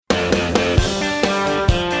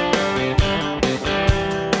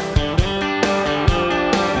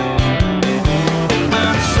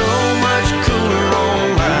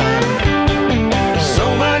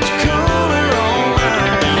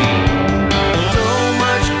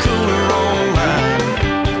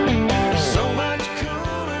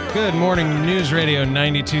Good morning, News Radio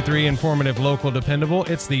 92.3, informative, local, dependable.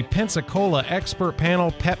 It's the Pensacola Expert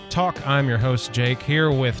Panel Pep Talk. I'm your host, Jake, here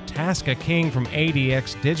with Tasca King from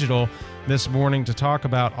ADX Digital this morning to talk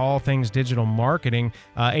about all things digital marketing.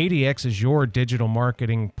 ADX is your digital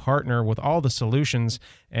marketing partner with all the solutions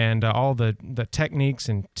and all the techniques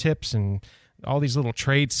and tips and all these little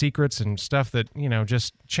trade secrets and stuff that, you know,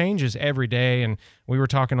 just changes every day. And we were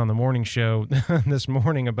talking on the morning show this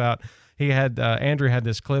morning about Andrew had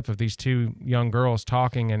this clip of these two young girls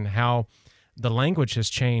talking and how the language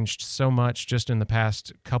has changed so much just in the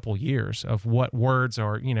past couple years of what words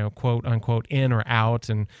are, you know, quote unquote, in or out,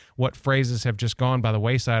 and what phrases have just gone by the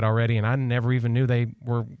wayside already. And I never even knew they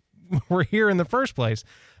were here in the first place.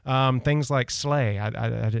 Things like slay.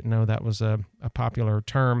 I didn't know that was a popular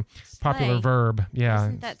term, popular verb. Yeah.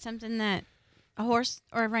 Isn't that something that a horse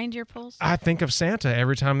or a reindeer pulls? I think of Santa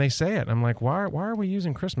every time they say it. I'm like, why are we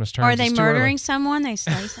using Christmas terms? Or are they murdering someone? They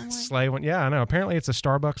slay someone? Slay one. Yeah, I know. Apparently it's a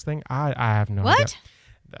Starbucks thing. I have no idea.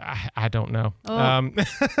 What? I don't know.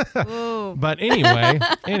 Oh. But anyway,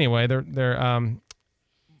 they're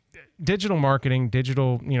digital marketing,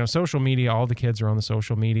 social media. All the kids are on the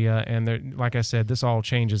social media, and like I said, this all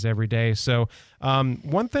changes every day. So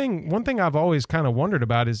one thing I've always kind of wondered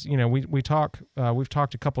about is, you know, we've talked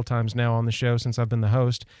a couple times now on the show since I've been the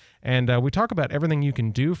host, and we talk about everything you can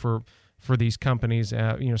do for these companies,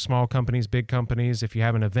 small companies, big companies, if you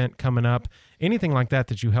have an event coming up, anything like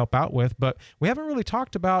that you help out with. But we haven't really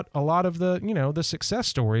talked about a lot of the success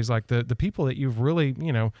stories, like the people that you've really,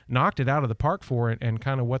 knocked it out of the park for, and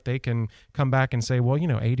kind of what they can come back and say, well,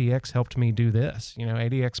 ADX helped me do this.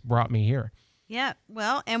 ADX brought me here. Yeah,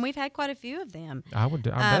 well, and we've had quite a few of them. I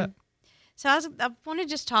bet. So I want to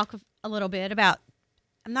just talk a little bit about,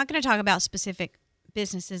 I'm not going to talk about specific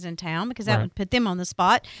businesses in town because that would put them on the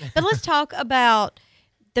spot. But let's talk about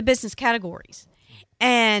the business categories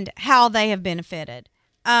and how they have benefited.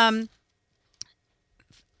 Long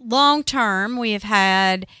term, we have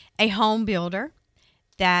had a home builder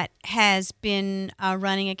that has been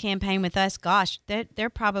running a campaign with us. Gosh, they're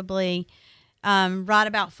probably right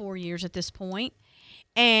about 4 years at this point.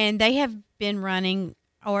 And they have been running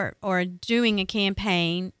or doing a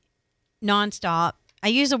campaign nonstop. I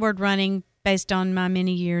use the word running based on my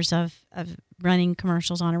many years of running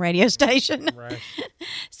commercials on a radio station. Right.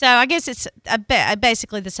 So I guess it's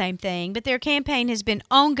basically the same thing. But their campaign has been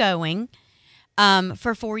ongoing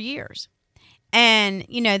for 4 years. And,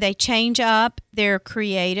 they change up their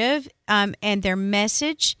creative and their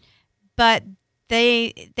message, but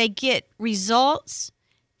they get results.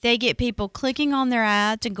 They get people clicking on their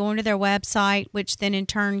ads and going to their website, which then in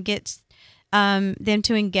turn gets them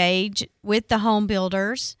to engage with the home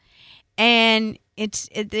builders. And it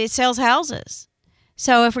sells houses.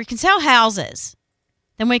 So if we can sell houses,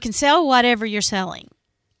 then we can sell whatever you're selling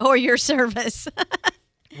or your service.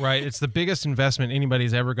 Right. It's the biggest investment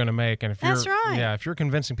anybody's ever going to make. And That's right. Yeah, if you're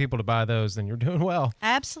convincing people to buy those, then you're doing well.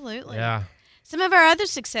 Absolutely. Yeah. Some of our other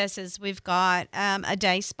successes, we've got a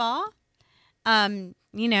day spa. If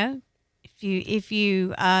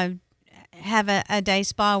you have a day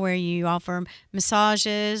spa where you offer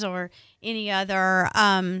massages or any other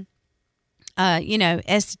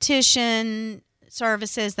esthetician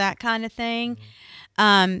services, that kind of thing.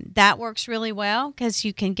 That works really well because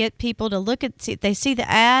you can get people to they see the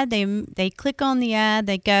ad, they click on the ad,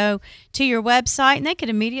 they go to your website, and they could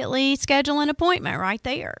immediately schedule an appointment right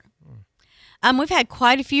there. We've had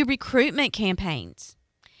quite a few recruitment campaigns.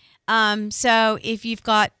 So if you've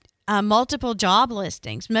got multiple job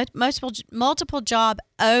listings, multiple job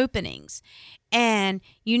openings, and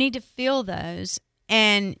you need to fill those,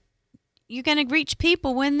 and you're going to reach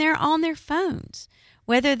people when they're on their phones,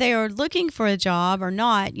 whether they are looking for a job or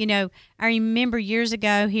not. I remember years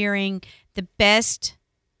ago hearing the best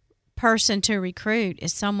person to recruit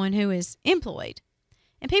is someone who is employed.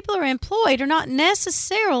 And people who are employed are not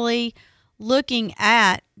necessarily looking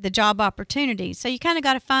at the job opportunities. So you kind of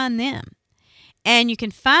got to find them. And you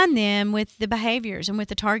can find them with the behaviors and with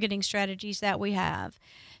the targeting strategies that we have.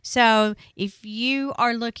 So if you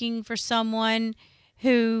are looking for someone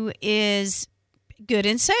who is good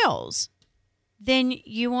in sales, then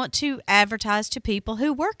you want to advertise to people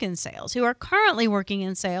who work in sales, who are currently working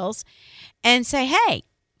in sales, and say, hey,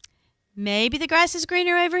 maybe the grass is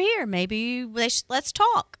greener over here. Maybe let's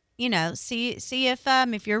talk. See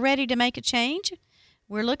if you're ready to make a change.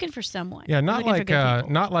 We're looking for someone. Yeah, not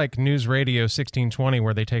like News Radio 1620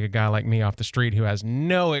 where they take a guy like me off the street who has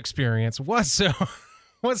no experience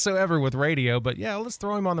whatsoever with radio, but yeah, let's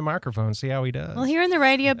throw him on the microphone, see how he does. Well, here in the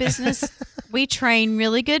radio business, we train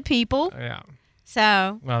really good people. Yeah.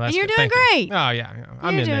 So well, that's you're good. doing Thank great. You. Oh yeah,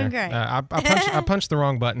 I'm You're in doing there. great. I punch the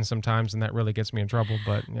wrong button sometimes, and that really gets me in trouble.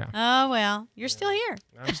 But yeah. Oh well, you're still here.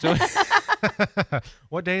 I'm still.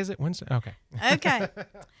 What day is it? Wednesday. Okay. Okay.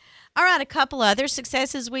 All right. A couple other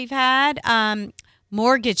successes we've had.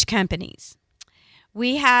 Mortgage companies.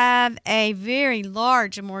 We have a very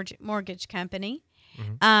large mortgage company.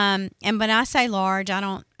 Mm-hmm. And when I say large, I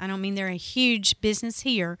don't mean they're a huge business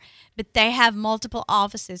here, but they have multiple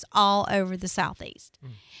offices all over the Southeast.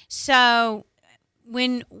 Mm. So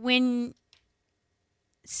when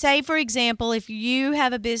say, for example, if you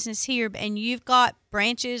have a business here and you've got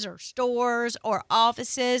branches or stores or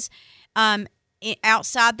offices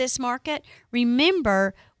outside this market,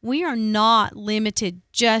 remember, we are not limited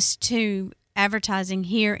just to advertising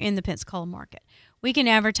here in the Pensacola market. We can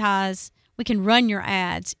advertise, we can run your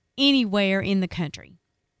ads anywhere in the country.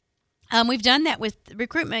 We've done that with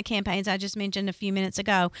recruitment campaigns I just mentioned a few minutes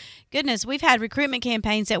ago. Goodness, we've had recruitment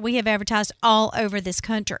campaigns that we have advertised all over this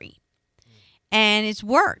country. And it's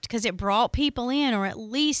worked because it brought people in, or at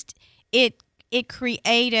least it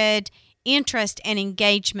created interest and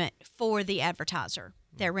engagement for the advertiser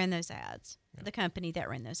that ran those ads, the company that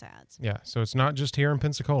ran those ads. Yeah, so it's not just here in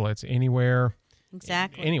Pensacola. It's anywhere.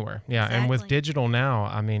 Exactly. Anywhere, yeah. Exactly. And with digital now,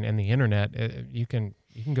 I mean, and the internet, you can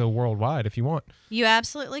go worldwide if you want. You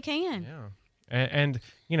absolutely can. Yeah, and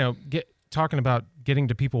you know, talking about getting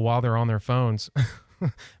to people while they're on their phones.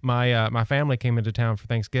 My family came into town for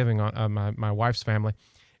Thanksgiving. My wife's family,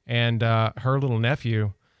 and her little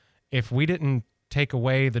nephew. If we didn't take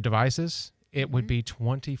away the devices, it would be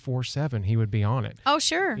 24/7. He would be on it. Oh,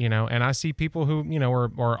 sure. You know, and I see people who, you know,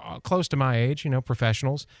 are close to my age, you know,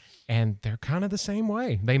 professionals, and they're kind of the same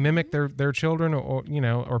way. They mimic their children or you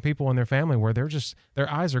know, or people in their family where they're just,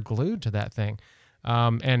 their eyes are glued to that thing.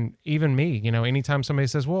 And even me, you know, anytime somebody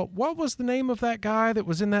says, well, what was the name of that guy that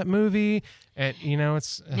was in that movie? And, you know,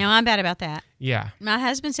 it's... No, I'm bad about that. Yeah. My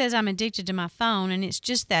husband says I'm addicted to my phone, and it's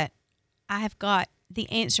just that I have got the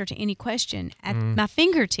answer to any question at my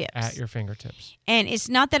fingertips. At your fingertips. And it's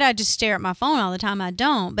not that I just stare at my phone all the time. I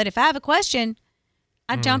don't. But if I have a question,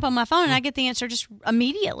 I jump on my phone and I get the answer just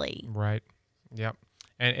immediately. Right. Yep.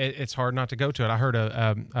 And it's hard not to go to it. I heard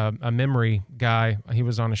a memory guy. He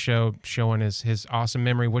was on a show showing his awesome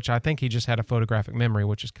memory, which I think he just had a photographic memory,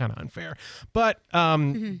 which is kind of unfair. But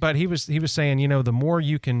but he was saying, you know, the more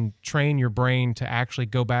you can train your brain to actually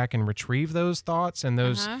go back and retrieve those thoughts and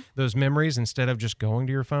those memories instead of just going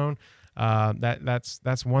to your phone,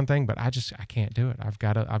 that's one thing. But I can't do it. I've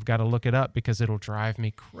got to look it up because it'll drive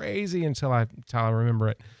me crazy until I remember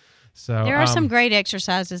it. So there are some great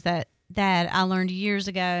exercises that I learned years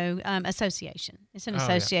ago. Association. It's an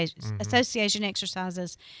association. Yeah. Association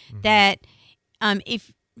exercises that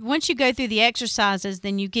if once you go through the exercises,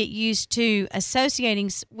 then you get used to associating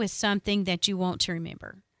with something that you want to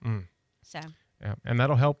remember. So. Yeah, and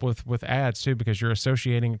that'll help with ads too, because you're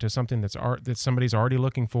associating it to something that somebody's already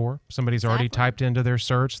looking for. Somebody's already typed into their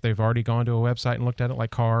search. They've already gone to a website and looked at it,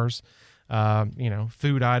 like cars, you know,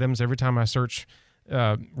 food items. Every time I search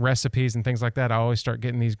recipes and things like that, I always start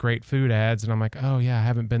getting these great food ads, and I'm like, oh yeah, I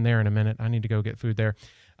haven't been there in a minute. I need to go get food there.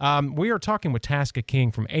 We are talking with Tasca King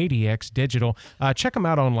from ADX Digital. Check them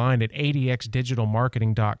out online at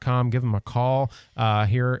adxdigitalmarketing.com. Give them a call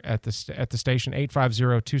here at the station,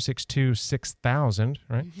 850-262-6000,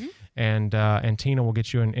 right? And Tina will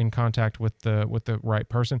get you in contact with the right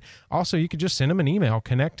person. Also, you could just send them an email,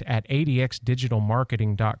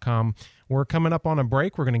 connect@adxdigitalmarketing.com. We're coming up on a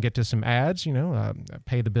break. We're going to get to some ads, you know,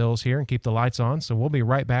 pay the bills here and keep the lights on. So we'll be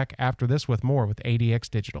right back after this with more with ADX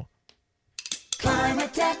Digital.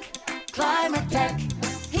 Climate Tech,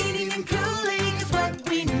 heating and cooling is what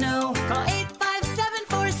we know. Call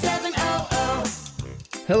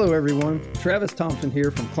 857-4700. Hello everyone, Travis Thompson here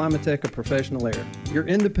from Climatech of Professional Air, your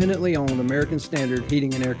independently owned American Standard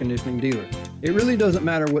heating and air conditioning dealer. It really doesn't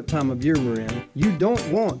matter what time of year we're in. You don't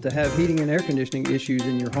want to have heating and air conditioning issues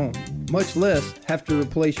in your home, much less have to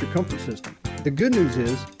replace your comfort system. The good news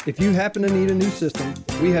is, if you happen to need a new system,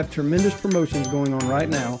 we have tremendous promotions going on right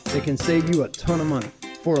now that can save you a ton of money.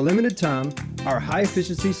 For a limited time, our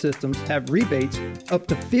high-efficiency systems have rebates up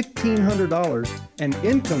to $1,500 and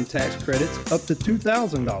income tax credits up to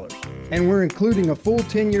 $2,000. And we're including a full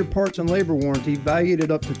 10-year parts and labor warranty valued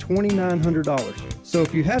at up to $2,900. So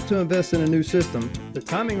if you have to invest in a new system, the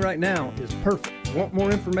timing right now is perfect. Want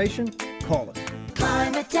more information? Call us.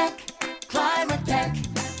 Climate Tech,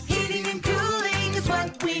 heating and cooling is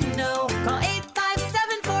what we know. Call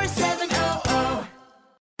 857-4700.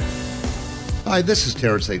 Hi, this is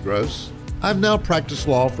Terrence A. Gross. I've now practiced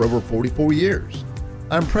law for over 44 years.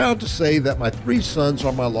 I'm proud to say that my 3 sons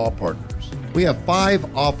are my law partners. We have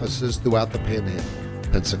 5 offices throughout the Panhandle: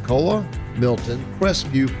 Pensacola, Milton,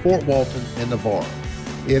 Crestview, Fort Walton, and Navarre.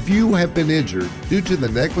 If you have been injured due to the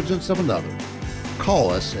negligence of another,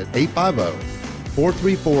 call us at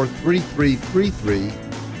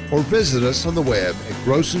 850-434-3333 or visit us on the web at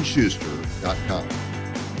grossandschuster.com.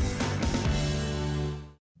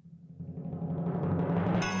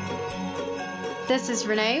 This is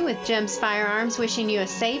Renee with Jim's Firearms wishing you a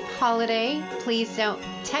safe holiday. Please don't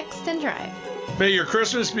text and drive. May your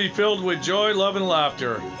Christmas be filled with joy, love, and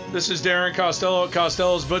laughter. This is Darren Costello at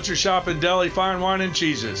Costello's Butcher Shop and Deli Fine Wine and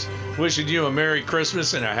Cheeses, wishing you a Merry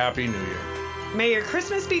Christmas and a Happy New Year. May your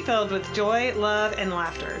Christmas be filled with joy, love, and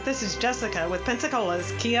laughter. This is Jessica with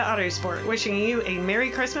Pensacola's Kia Autosport, wishing you a Merry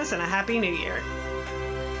Christmas and a Happy New Year.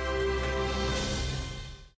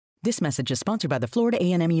 This message is sponsored by the Florida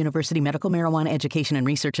A&M University Medical Marijuana Education and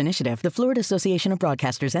Research Initiative, the Florida Association of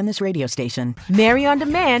Broadcasters, and this radio station. Mary on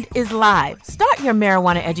Demand is live. Start your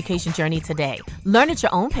marijuana education journey today. Learn at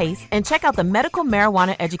your own pace and check out the Medical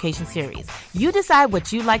Marijuana Education Series. You decide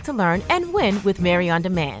what you'd like to learn and when with Mary on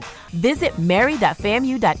Demand. Visit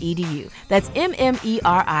mary.famu.edu. That's mmeri.famu.edu.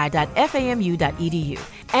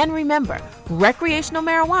 And remember, recreational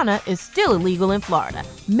marijuana is still illegal in Florida.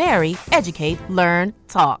 Mary, educate, learn,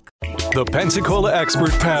 talk. The Pensacola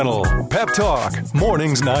Expert Panel. Pep Talk.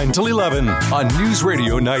 Mornings 9 till 11 on News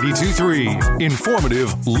Radio 92.3.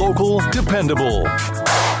 Informative, local, dependable.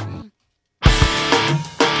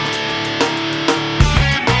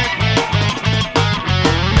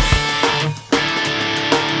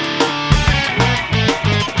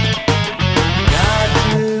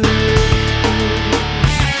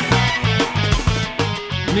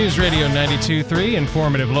 News Radio 92.3,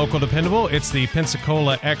 informative, local, dependable. It's the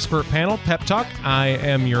Pensacola Expert Panel, Pep Talk. I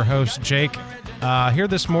am your host, Jake, here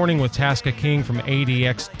this morning with Tasca King from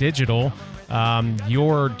ADX Digital,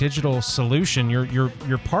 your digital solution,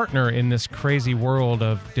 your partner in this crazy world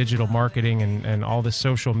of digital marketing and all this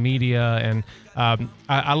social media. And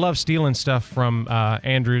I love stealing stuff from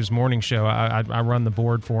Andrew's morning show. I run the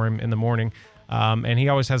board for him in the morning. And he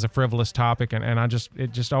always has a frivolous topic, and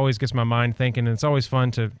it just always gets my mind thinking, and it's always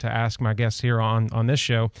fun to ask my guests here on this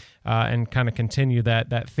show and kind of continue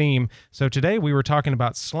that theme. So today we were talking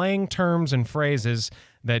about slang terms and phrases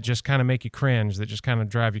that just kind of make you cringe, that just kind of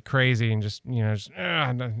drive you crazy, and just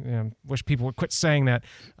wish people would quit saying that.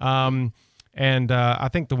 And I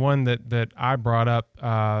think the one that I brought up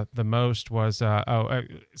the most was,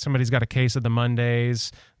 somebody's got a case of the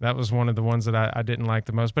Mondays. That was one of the ones that I didn't like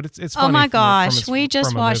the most. But it's funny. Oh, my gosh. We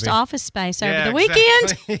just watched Office Space over the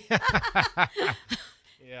weekend.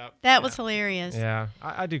 Yeah, that was hilarious. Yeah,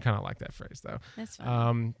 I do kind of like that phrase, though. That's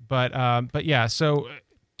fine. But yeah, so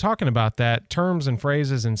talking about that, terms and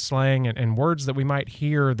phrases and slang and words that we might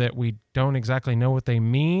hear that we don't exactly know what they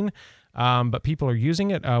mean, but people are using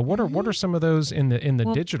it. What are some of those in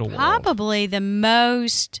the digital world? Probably the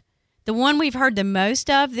one we've heard the most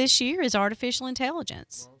of this year is artificial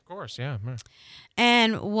intelligence. Well, of course, yeah.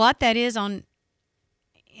 And what that is in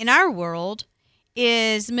our world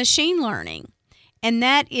is machine learning. And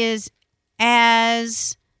that is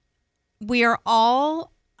as we are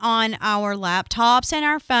all on our laptops and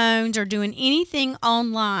our phones or doing anything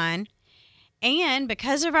online, and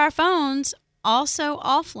because of our phones, also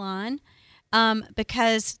offline,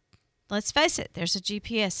 because let's face it, there's a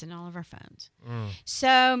GPS in all of our phones.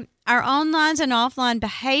 So our online and offline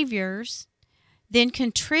behaviors then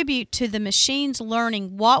contribute to the machines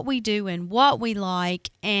learning what we do and what we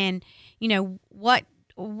like, and what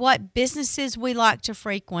businesses we like to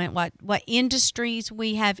frequent, what industries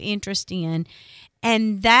we have interest in.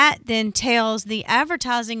 And that then tells the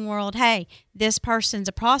advertising world, hey, this person's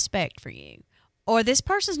a prospect for you. Or this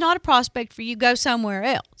person's not a prospect for you, go somewhere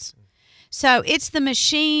else. So it's the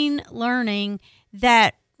machine learning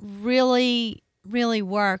that really, really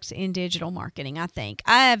works in digital marketing, I think.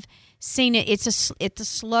 I have seen it. It's a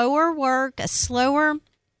slower work, a slower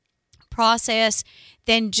process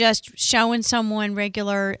than just showing someone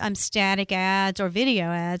regular static ads or video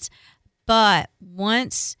ads. But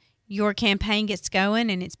once your campaign gets going,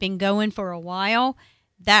 and it's been going for a while,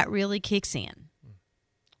 that really kicks in.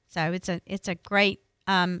 So it's a great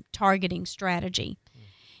targeting strategy.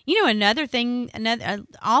 Another thing,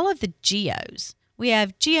 all of the geos. We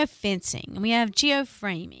have geofencing, and we have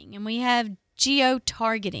geoframing, and we have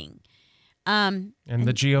geo-targeting. And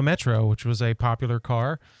the Geo Metro, which was a popular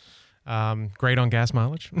car. Great on gas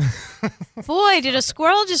mileage. Boy, did a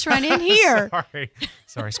squirrel just run in here.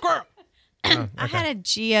 Sorry, squirrel. Okay. I had a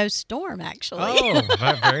geostorm, actually. Oh,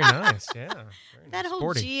 very nice. Yeah. That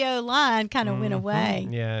whole geo line kind of went away.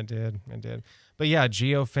 Yeah, it did. But yeah,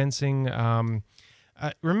 geofencing.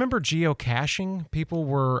 remember geocaching? People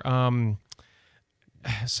were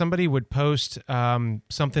somebody would post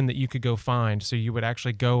something that you could go find, so you would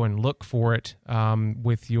actually go and look for it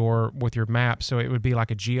with your map. So it would be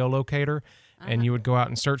like a geolocator, and you would go out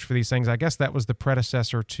and search for these things. I guess that was the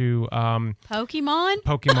predecessor to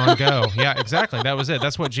Pokemon Go. Yeah, exactly. That was it.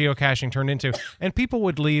 That's what geocaching turned into. And people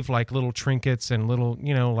would leave like little trinkets and little,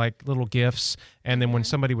 like little gifts. And then when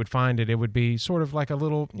somebody would find it, it would be sort of like a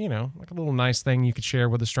little, like a little nice thing you could share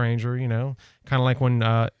with a stranger, kind of like when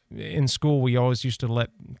in school we always used to let,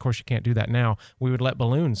 of course you can't do that now, we would let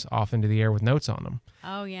balloons off into the air with notes on them.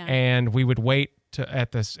 Oh, yeah. And we would wait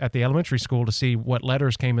at the elementary school to see what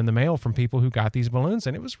letters came in the mail from people who got these balloons,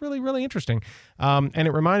 and it was really, really interesting. And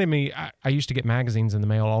it reminded me, I used to get magazines in the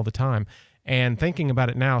mail all the time, and thinking about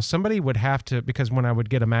it now, somebody would have to, because when I would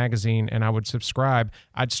get a magazine and I would subscribe,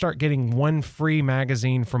 I'd start getting one free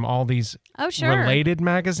magazine from all these related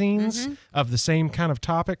magazines of the same kind of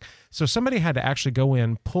topic. So somebody had to actually go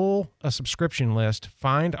in, pull a subscription list,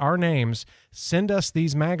 find our names, send us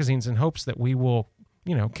these magazines in hopes that we will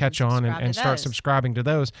catch on and start subscribing to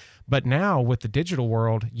those. But now with the digital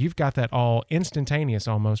world, you've got that all instantaneous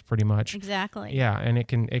almost, pretty much. Exactly. Yeah, and it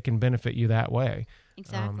can benefit you that way.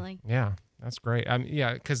 Exactly. Yeah, that's great.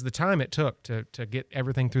 Because the time it took to get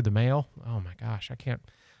everything through the mail, oh my gosh, I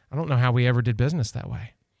don't know how we ever did business that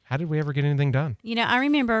way. How did we ever get anything done? I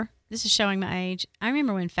remember, this is showing my age, I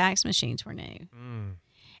remember when fax machines were new.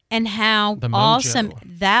 And how awesome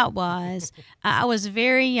that was. I was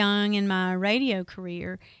very young in my radio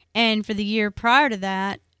career, and for the year prior to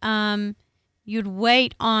that, you'd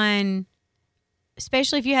wait on,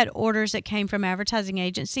 especially if you had orders that came from advertising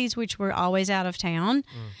agencies, which were always out of town,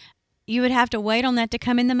 you would have to wait on that to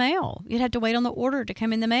come in the mail. You'd have to wait on the order to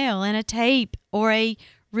come in the mail, and a tape or a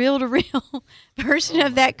reel-to-reel version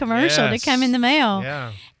of that commercial to come in the mail.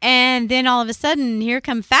 Yeah. And then all of a sudden, here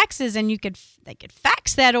come faxes, and they could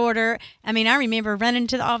fax that order. I mean, I remember running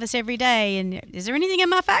to the office every day, and is there anything in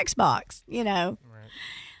my fax box? Right.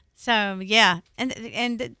 So yeah, and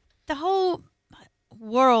the whole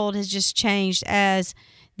world has just changed as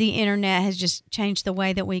the internet has just changed the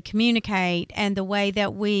way that we communicate and the way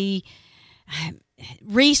that we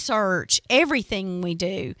research everything we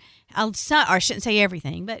do. I shouldn't say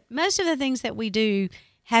everything, but most of the things that we do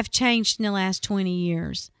have changed in the last 20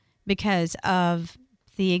 years because of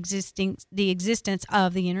the existence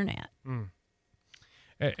of the internet.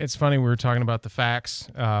 It's funny, we were talking about the fax.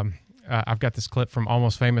 I've got this clip from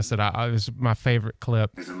Almost Famous that it was my favorite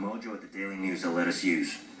clip. There's a mojo at the Daily News they'll let us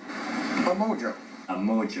use. A mojo? A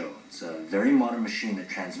mojo. It's a very modern machine that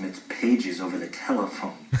transmits pages over the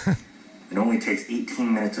telephone. It only takes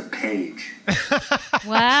 18 minutes a page.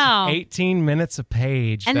 Wow. 18 minutes a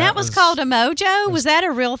page. And that was called a mojo? Was that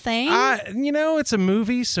a real thing? It's a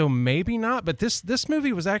movie, so maybe not. But this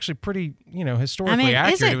movie was actually pretty, historically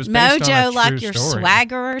accurate. Isn't it was based mojo on a like true your story.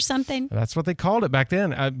 swagger or something? That's what they called it back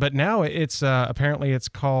then. But now it's apparently it's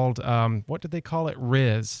called, what did they call it?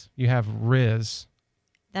 Riz. You have Riz.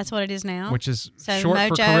 That's what it is now? Which is short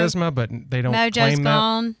for charisma, but they don't Mojo's claim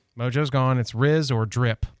gone. that. Mojo's gone. It's Riz or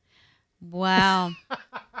Drip. Wow.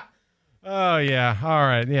 Oh, yeah. All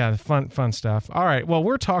right. Yeah, fun stuff. All right. Well,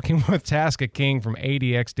 we're talking with Tasca King from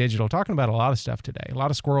ADX Digital, talking about a lot of stuff today. A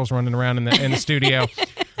lot of squirrels running around in the studio.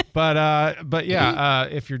 But yeah,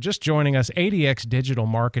 if you're just joining us, ADX Digital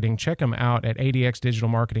Marketing, check them out at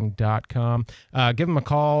adxdigitalmarketing.com. Give them a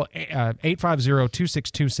call,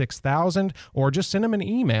 850-262-6000, or just send them an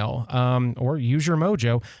email, or use your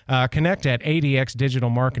mojo. Connect at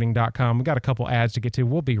adxdigitalmarketing.com. We've got a couple ads to get to.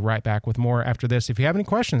 We'll be right back with more after this. If you have any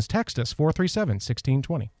questions, text us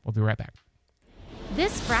 437-1620. We'll be right back.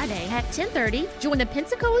 This Friday at 10:30, join the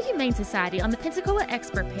Pensacola Humane Society on the Pensacola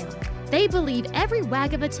Expert Panel. They believe every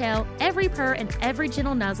wag of a tail, every purr, and every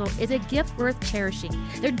gentle nuzzle is a gift worth cherishing.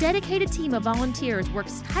 Their dedicated team of volunteers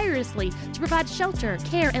works tirelessly to provide shelter,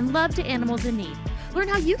 care, and love to animals in need. Learn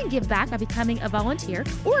how you can give back by becoming a volunteer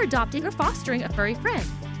or adopting or fostering a furry friend.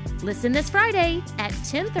 Listen this Friday at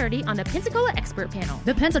 10:30 on the Pensacola Expert Panel.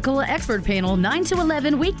 The Pensacola Expert Panel, 9 to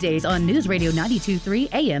 11 weekdays on News Radio 92.3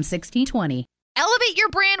 AM 1620. Elevate your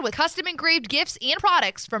brand with custom engraved gifts and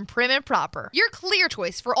products from Prim and Proper, your clear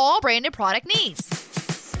choice for all branded product needs.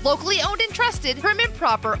 Locally owned and trusted, Prim and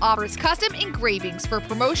Proper offers custom engravings for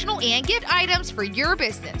promotional and gift items for your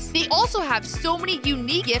business. They also have so many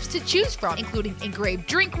unique gifts to choose from, including engraved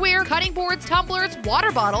drinkware, cutting boards, tumblers,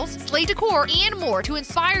 water bottles, slate decor, and more to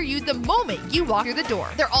inspire you the moment you walk through the door.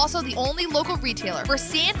 They're also the only local retailer for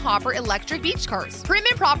Sandhopper electric beach carts.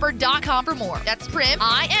 PrimandProper.com for more. That's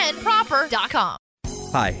PrimInProper.com.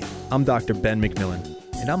 Hi, I'm Dr. Ben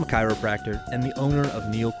McMillan. and I'm a chiropractor and the owner of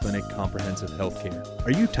Neal Clinic Comprehensive Healthcare.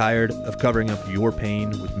 Are you tired of covering up your pain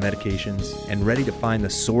with medications and ready to find the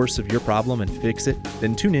source of your problem and fix it?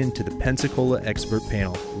 Then tune in to the Pensacola Expert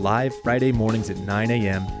Panel, live Friday mornings at 9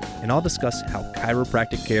 a.m., and I'll discuss how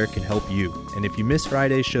chiropractic care can help you. And if you miss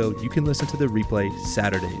Friday's show, you can listen to the replay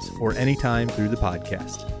Saturdays or anytime through the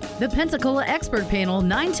podcast. The Pensacola Expert Panel,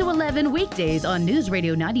 9 to 11 weekdays on News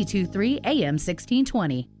Radio 92.3 AM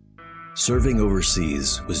 1620. Serving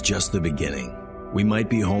overseas was just the beginning. We might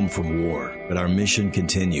be home from war, but our mission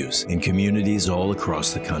continues in communities all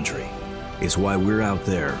across the country. It's why we're out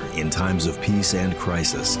there in times of peace and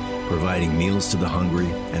crisis, providing meals to the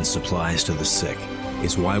hungry and supplies to the sick.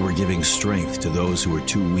 It's why we're giving strength to those who are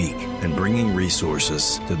too weak and bringing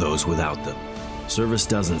resources to those without them. Service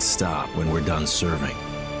doesn't stop when we're done serving.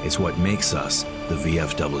 It's what makes us the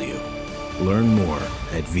VFW. Learn more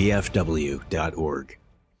at vfw.org.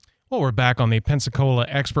 Well, we're back on the Pensacola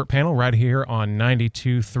Expert Panel right here on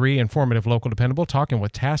 92.3 Informative Local Dependable, talking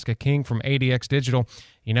with Tasca King from ADX Digital.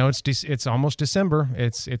 You know, it's almost December.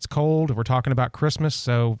 It's cold. We're talking about Christmas,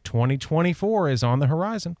 so 2024 is on the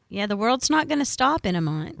horizon. Yeah, the world's not going to stop in a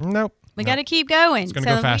month. Nope. We got to keep going. It's going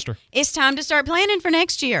to go faster. It's time to start planning for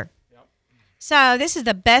next year. Yep. So this is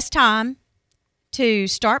the best time to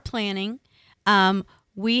start planning.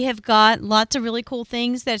 We have got lots of really cool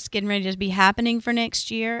things that's getting ready to be happening for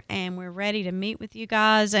next year, and we're ready to meet with you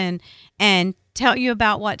guys and tell you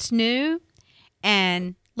about what's new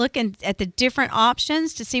and looking at the different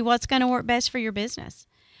options to see what's going to work best for your business.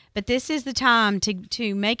 But this is the time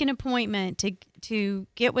to make an appointment, to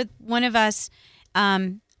get with one of us,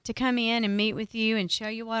 to come in and meet with you and show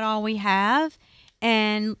you what all we have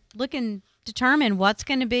and look and determine what's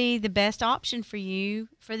going to be the best option for you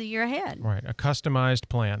for the year ahead. Right, a customized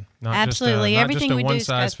plan. Absolutely. Everything just a we do is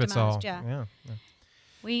one size fits all. customized,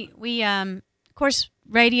 yeah. We of course,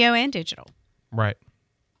 radio and digital. Right.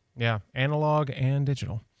 Yeah, analog and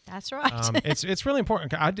digital. That's right. It's really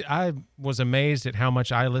important. I was amazed at how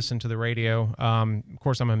much I listen to the radio. Of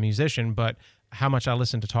course, I'm a musician, but how much I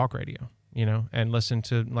listen to talk radio, and listen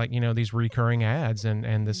to these recurring ads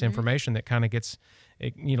and this information that kind of gets,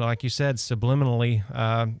 like you said, subliminally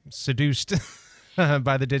seduced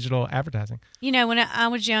by the digital advertising. When I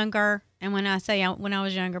was younger, and when I say when I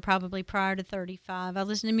was younger, probably prior to 35, I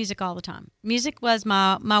listened to music all the time. Music was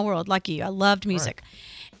my world, like you. I loved music. Right.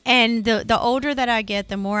 And the older that I get,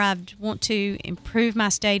 the more I want to improve my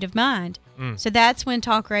state of mind. So that's when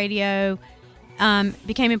talk radio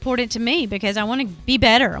became important to me, because I want to be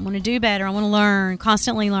better. I want to do better. I want to learn,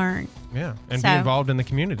 constantly learn. Yeah, and be involved in the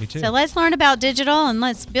community, too. So let's learn about digital and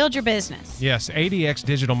let's build your business. Yes,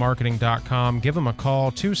 adxdigitalmarketing.com. Give them a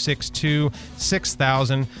call,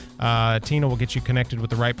 262-6000. Tina will get you connected with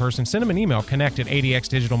the right person. Send them an email,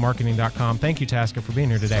 connect@adxdigitalmarketing.com. Thank you, Tasca, for being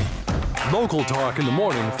here today. Local Talk in the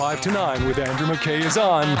morning, 5 to 9 with Andrew McKay is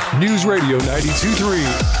on News Radio 92.3.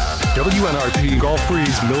 WNRP Gulf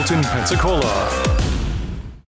Breeze, Milton, Pensacola.